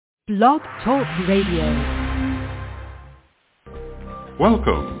Blog Talk Radio.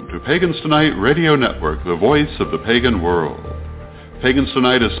 Welcome to Pagans Tonight Radio Network, the voice of the pagan world. Pagans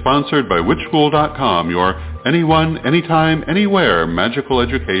Tonight is sponsored by witchschool.com, your anyone, anytime, anywhere magical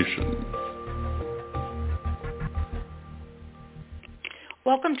education.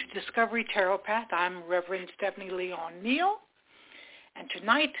 Welcome to Discovery Tarot Path. I'm Reverend Stephanie Leon Neal, and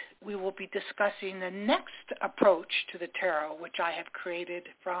tonight we will be discussing the next approach to the tarot, which I have created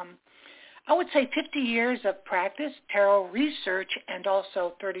from, I would say, 50 years of practice, tarot research, and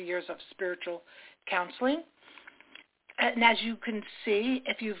also 30 years of spiritual counseling. And as you can see,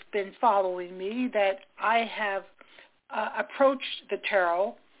 if you've been following me, that I have approached the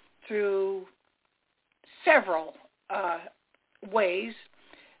tarot through several ways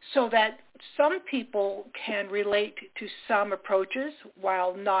so that some people can relate to some approaches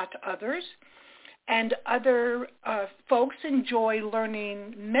while not others. And other folks enjoy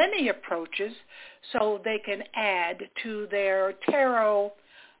learning many approaches so they can add to their tarot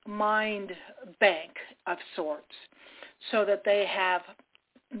mind bank of sorts, so that they have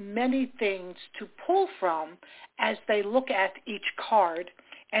many things to pull from as they look at each card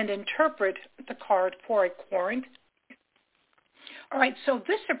and interpret the card for a querent. All right, so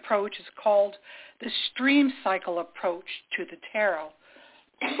this approach is called the stream cycle approach to the tarot.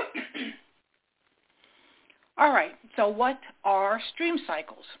 All right, so what are stream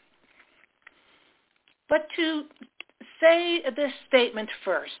cycles? But to say this statement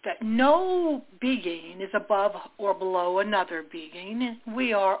first, that no being is above or below another being.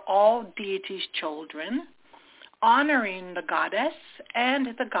 We are all deity's children, honoring the goddess and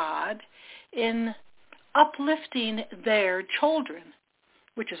the god in uplifting their children,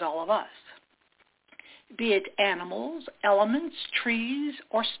 which is all of us, be it animals, elements, trees,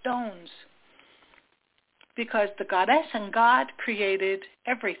 or stones, because the goddess and God created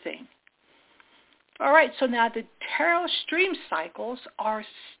everything. All right, so now the tarot stream cycles are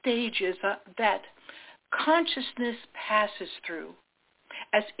stages that consciousness passes through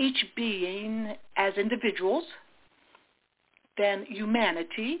as each being, as individuals, then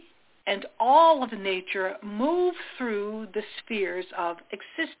humanity, and all of nature move through the spheres of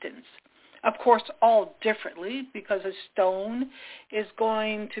existence. Of course, all differently, because a stone is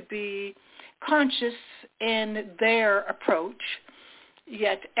going to be conscious in their approach,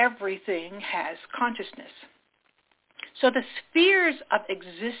 yet everything has consciousness. So the spheres of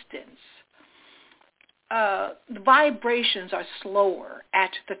existence, the vibrations are slower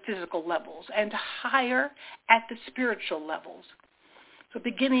at the physical levels and higher at the spiritual levels. So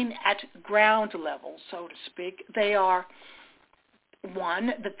beginning at ground level, so to speak, they are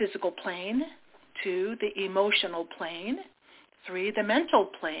 1, the physical plane, 2, the emotional plane, 3, the mental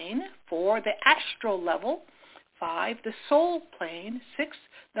plane, 4, the astral level, 5, the soul plane, 6,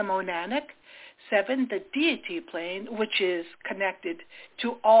 the monadic, 7, the deity plane, which is connected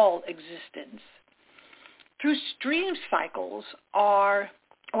to all existence. Those stream cycles are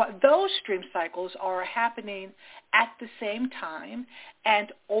happening at the same time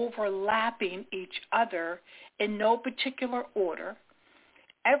and overlapping each other in no particular order.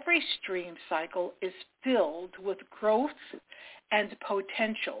 Every stream cycle is filled with growth and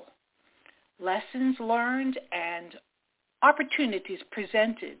potential. Lessons learned and opportunities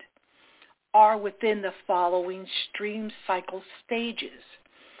presented are within the following stream cycle stages.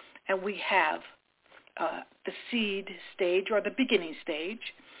 And we have the seed stage, or the beginning stage,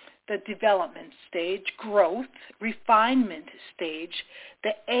 the development stage, growth, refinement stage,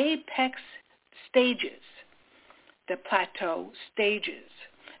 the apex stages, the plateau stages.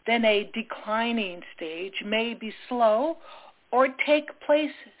 Then a declining stage may be slow or take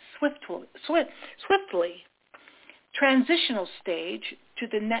place swiftly. Transitional stage to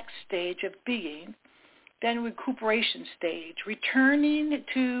the next stage of being, then recuperation stage, returning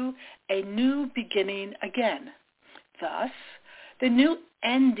to a new beginning again. Thus, the new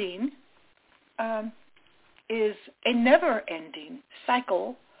ending is a never-ending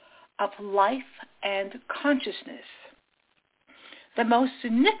cycle of life and consciousness. The most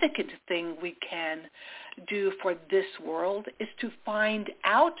significant thing we can do for this world is to find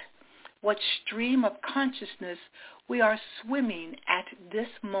out what stream of consciousness we are swimming at this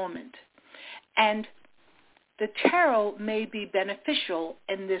moment. And the tarot may be beneficial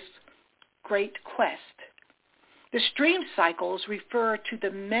in this great quest. The stream cycles refer to the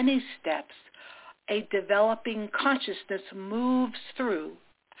many steps a developing consciousness moves through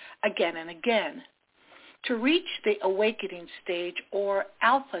again and again to reach the awakening stage or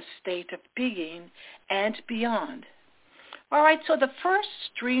alpha state of being and beyond. All right, so the first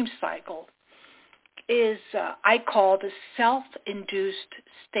stream cycle is, I call, the self-induced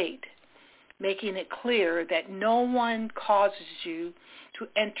state, making it clear that no one causes you to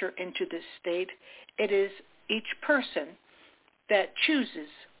enter into this state. It is each person that chooses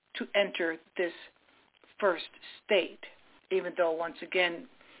to enter this first state, even though, once again,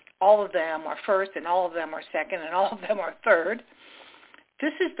 all of them are first and all of them are second and all of them are third.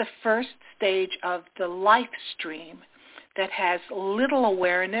 This is the first stage of the life stream that has little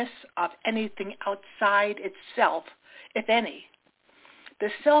awareness of anything outside itself, if any. The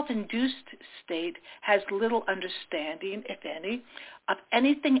self-induced state has little understanding, if any, of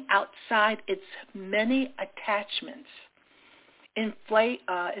anything outside its many attachments.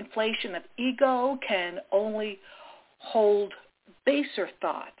 Inflation of ego can only hold baser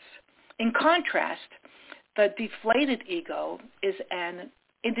thoughts. In contrast, the deflated ego is an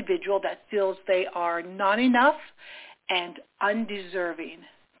individual that feels they are not enough and undeserving,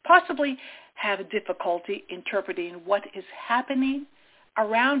 possibly have difficulty interpreting what is happening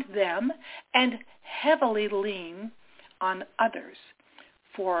around them, and heavily lean on others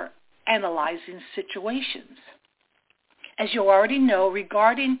for analyzing situations. As you already know,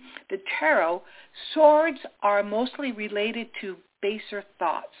 regarding the tarot, swords are mostly related to baser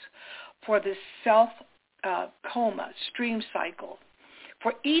thoughts for the self-coma stream cycle.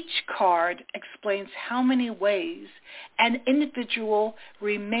 For each card explains how many ways an individual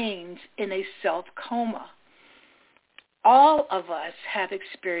remains in a self-coma. All of us have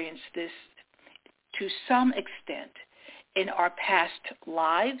experienced this to some extent in our past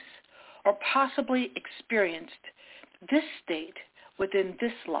lives, or possibly experienced this state within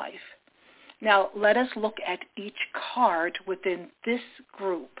this life. Now, let us look at each card within this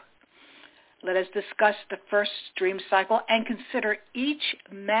group. Let us discuss the first stream cycle and consider each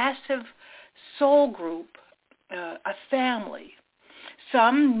massive soul group a family.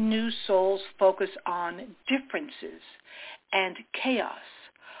 Some new souls focus on differences and chaos,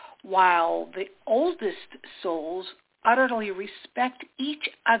 while the oldest souls utterly respect each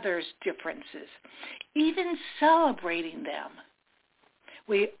other's differences, even celebrating them.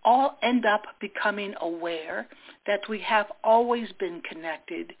 We all end up becoming aware that we have always been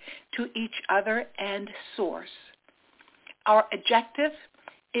connected to each other and Source. Our objective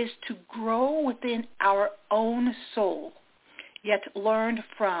is to grow within our own soul, yet learn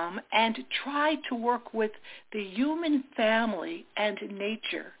from and try to work with the human family and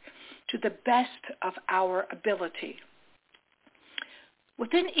nature to the best of our ability.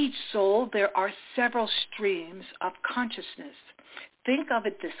 Within each soul, there are several streams of consciousness. Think of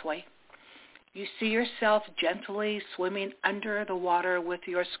it this way. You see yourself gently swimming under the water with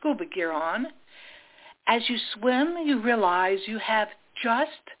your scuba gear on. As you swim, you realize you have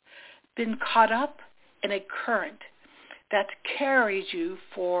just been caught up in a current that carries you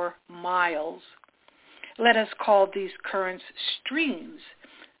for miles. Let us call these currents streams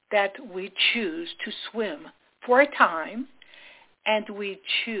that we choose to swim for a time and we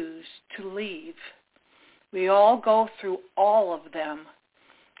choose to leave. We all go through all of them.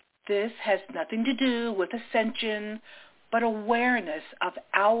 This has nothing to do with ascension, but awareness of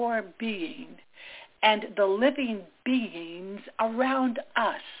our being and the living beings around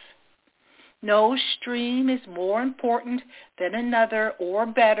us. No stream is more important than another or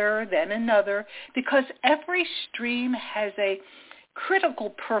better than another, because every stream has a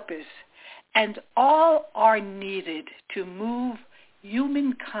critical purpose and all are needed to move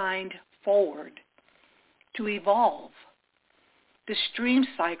humankind forward, to evolve. The stream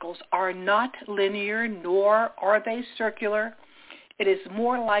cycles are not linear, nor are they circular. It is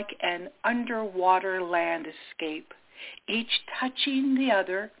more like an underwater landscape, each touching the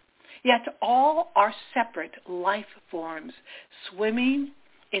other, yet all are separate life forms swimming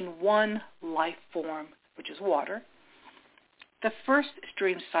in one life form, which is water. The first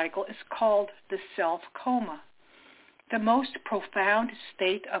stream cycle is called the self-coma, the most profound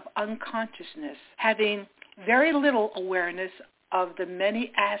state of unconsciousness, having very little awareness of the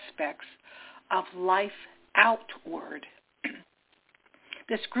many aspects of life outward.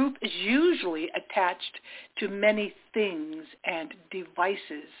 This group is usually attached to many things and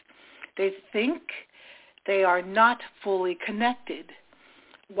devices. They think they are not fully connected,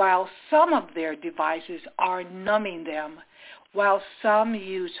 while some of their devices are numbing them, while some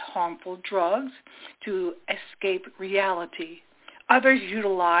use harmful drugs to escape reality. Others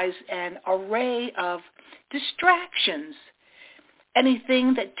utilize an array of distractions.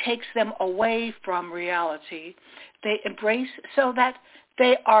 Anything that takes them away from reality, they embrace so that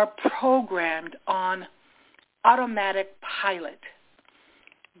they are programmed on automatic pilot.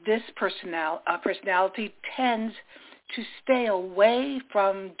 This personality tends to stay away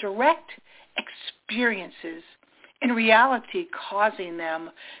from direct experiences, in reality causing them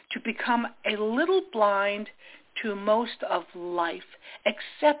to become a little blind to most of life,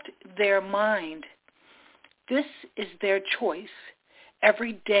 except their mind. This is their choice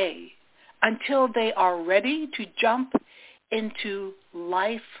every day until they are ready to jump into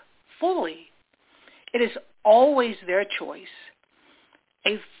life fully. It is always their choice.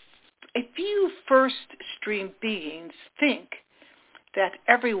 A few first stream beings think that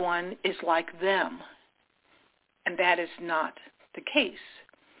everyone is like them, and that is not the case.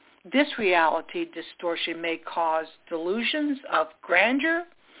 This reality distortion may cause delusions of grandeur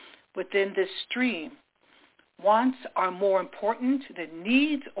within this stream. Wants are more important than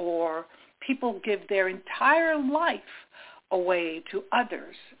needs, or people give their entire life away to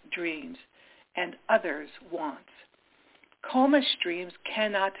others' dreams and others' wants. Coma streams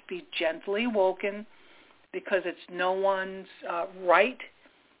cannot be gently woken because it's no one's right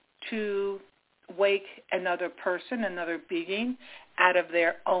to wake another person, another being, out of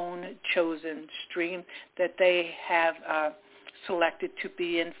their own chosen stream that they have selected to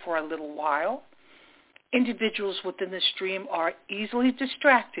be in for a little while. Individuals within the stream are easily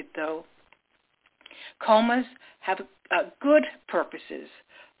distracted, though. Comas have good purposes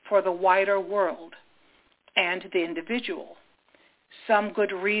for the wider world and the individual. Some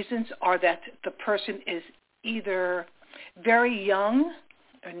good reasons are that the person is either very young,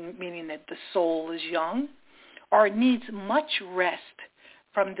 meaning that the soul is young, or needs much rest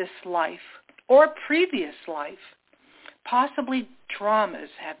from this life or previous life. Possibly traumas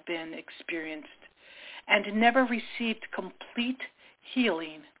have been experienced and never received complete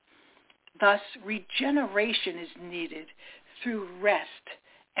healing. Thus, regeneration is needed through rest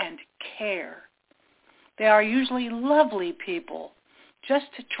and care. They are usually lovely people, just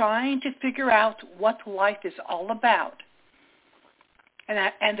trying to figure out what life is all about.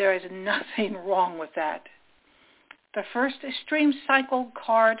 And there is nothing wrong with that. The first stream cycle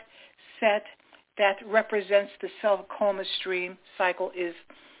card set that represents the self-coma stream cycle is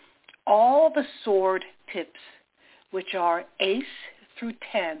all the sword tips, which are ace through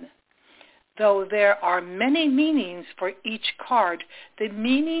 10. Though there are many meanings for each card, the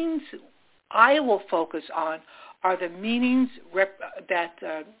meanings I will focus on are the meanings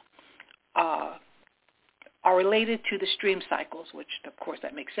that are related to the stream cycles, which, of course,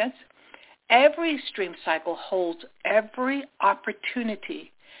 that makes sense. Every stream cycle holds every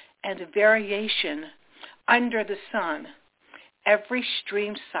opportunity and variation under the sun. Every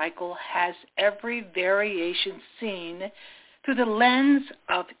stream cycle has every variation seen through the lens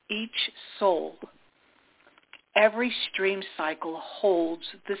of each soul. Every stream cycle holds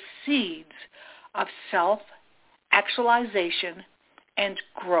the seeds of self-actualization and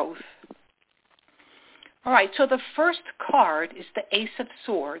growth. All right, so the first card is the Ace of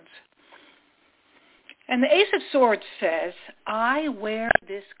Swords. And the Ace of Swords says, I wear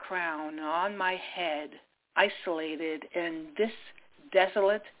this crown on my head, isolated in this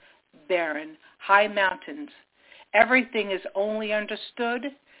desolate, barren, high mountains. Everything is only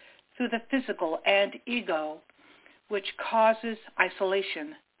understood through the physical and ego, which causes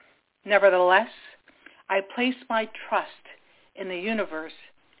isolation. Nevertheless, I place my trust in the universe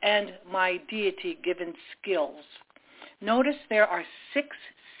and my deity-given skills. Notice there are 6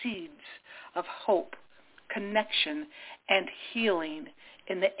 seeds of hope, connection, and healing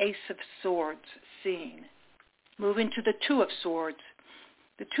in the Ace of Swords scene. Moving to the Two of Swords.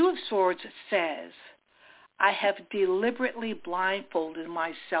 The Two of Swords says, I have deliberately blindfolded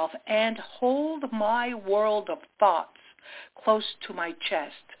myself and hold my world of thoughts close to my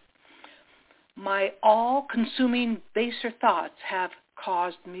chest. My all-consuming baser thoughts have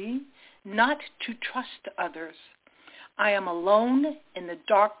caused me not to trust others. I am alone in the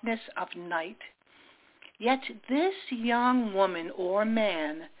darkness of night. Yet this young woman or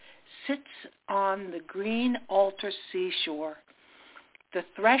man sits on the green altar seashore. The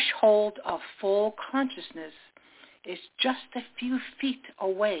threshold of full consciousness is just a few feet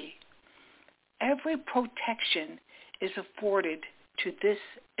away. Every protection is afforded to this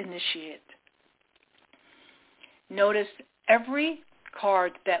initiate. Notice every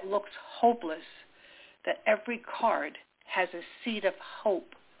card that looks hopeless, that every card has a seed of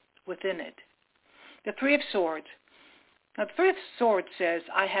hope within it. The Three of Swords. Now, the Three of Swords says,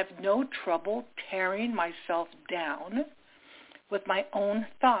 I have no trouble tearing myself down with my own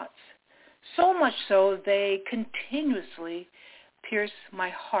thoughts, so much so they continuously pierce my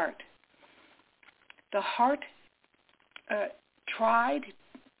heart. The heart tired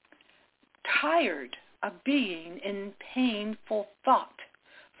of being in painful thought,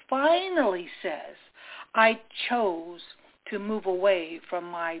 finally says, I chose to move away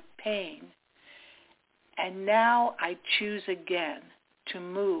from my pain. And now I choose again to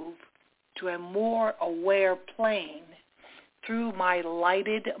move to a more aware plane through my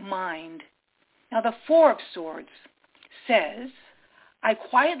lighted mind. Now the Four of Swords says, I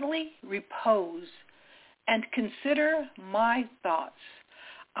quietly repose and consider my thoughts.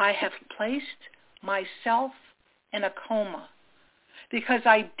 I have placed myself in a coma because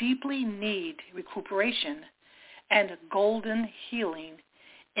I deeply need recuperation and golden healing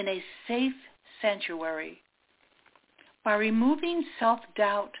in a safe sanctuary. By removing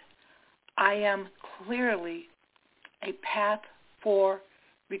self-doubt, I am clearly a path for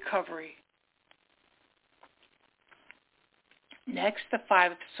recovery. Next, the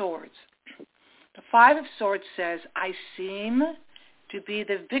Five of Swords. The Five of Swords says, I seem to be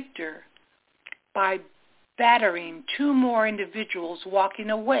the victor by battering two more individuals walking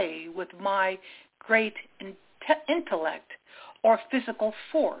away with my great intellect or physical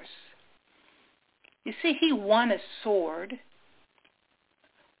force. You see, he won a sword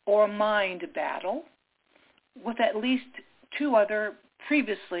or mind battle with at least two other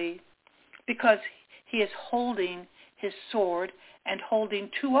previously, because he is holding his sword and holding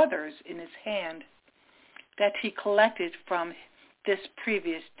two others in his hand that he collected from this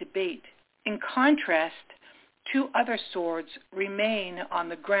previous debate. In contrast, two other swords remain on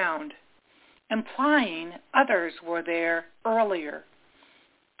the ground, implying others were there earlier.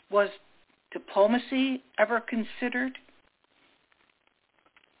 Was diplomacy ever considered?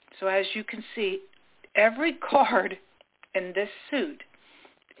 So as you can see, every card in this suit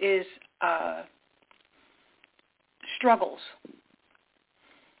is struggles.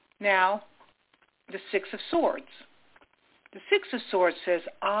 Now, the Six of Swords. The Six of Swords says,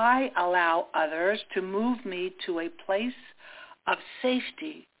 I allow others to move me to a place of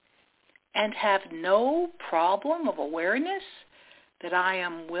safety and have no problem of awareness that I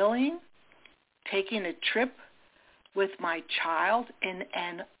am willing, taking a trip with my child in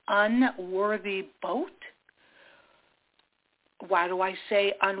an unworthy boat. Why do I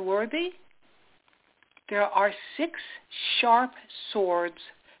say unworthy? There are 6 sharp swords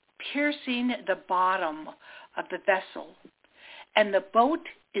piercing the bottom of the vessel, and the boat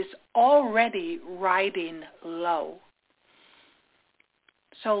is already riding low.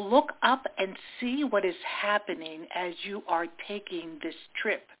 So look up and see what is happening as you are taking this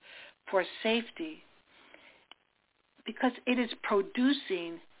trip for safety, because it is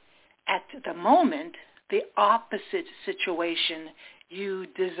producing at the moment the opposite situation you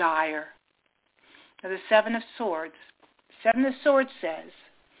desire. Now, the Seven of Swords. Seven of Swords says,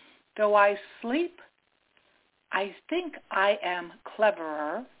 though I sleep, I think I am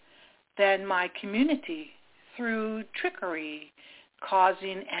cleverer than my community through trickery,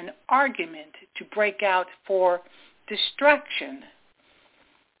 causing an argument to break out for distraction.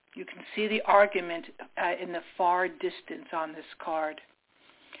 You can see the argument in the far distance on this card.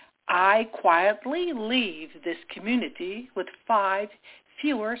 I quietly leave this community with 5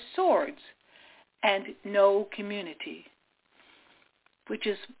 fewer swords and no community. Which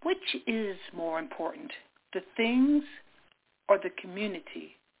is more important, the things or the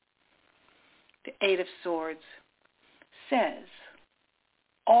community? The Eight of Swords says,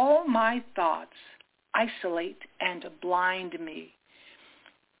 all my thoughts isolate and blind me.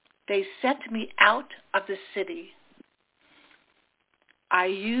 They set me out of the city. I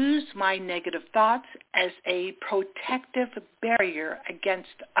use my negative thoughts as a protective barrier against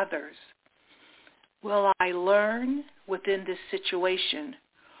others. Will I learn within this situation,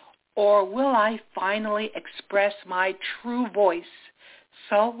 or will I finally express my true voice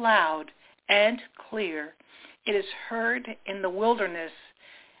so loud and clear it is heard in the wilderness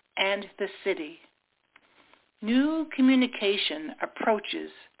and the city? New communication approaches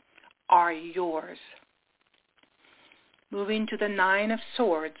are yours. Moving to the Nine of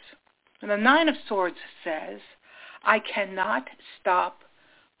Swords. And the Nine of Swords says, I cannot stop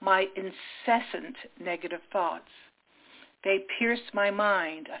my incessant negative thoughts. They pierce my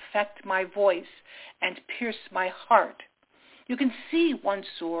mind, affect my voice, and pierce my heart. You can see one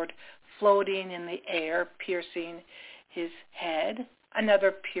sword floating in the air, piercing his head,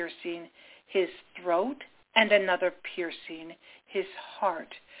 another piercing his throat, and another piercing his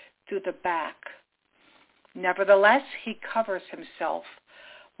heart through the back. Nevertheless, he covers himself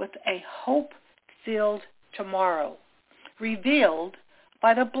with a hope-filled tomorrow, revealed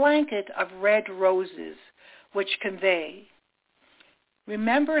by the blanket of red roses which convey,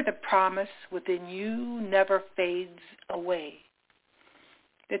 remember the promise within you never fades away.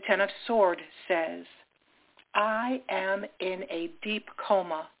 The Ten of Swords says, I am in a deep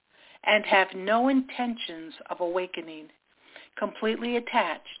coma and have no intentions of awakening, completely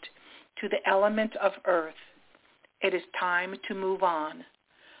attached to the element of earth. It is time to move on.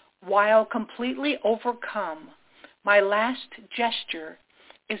 While completely overcome, my last gesture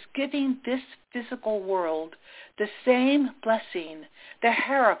is giving this physical world the same blessing the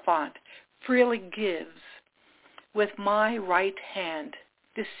Hierophant freely gives. With my right hand,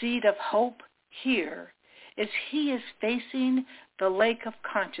 the seed of hope here, as he is facing the lake of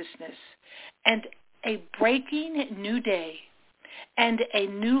consciousness and a breaking new day, and a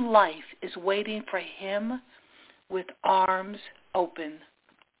new life is waiting for him with arms open.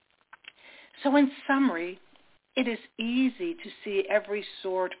 So in summary, it is easy to see every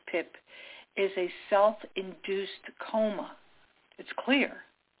sword pip is a self-induced coma. It's clear.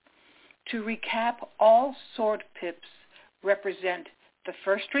 To recap, all sword pips represent the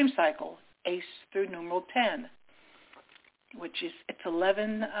first dream cycle, ace through numeral 10, which is it's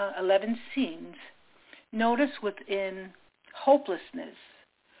 11 scenes. Notice within hopelessness,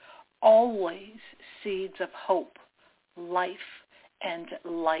 always seeds of hope, life, and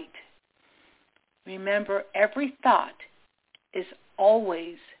light. Remember, every thought is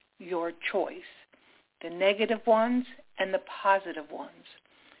always your choice, the negative ones and the positive ones.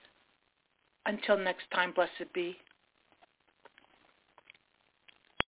 Until next time, blessed be.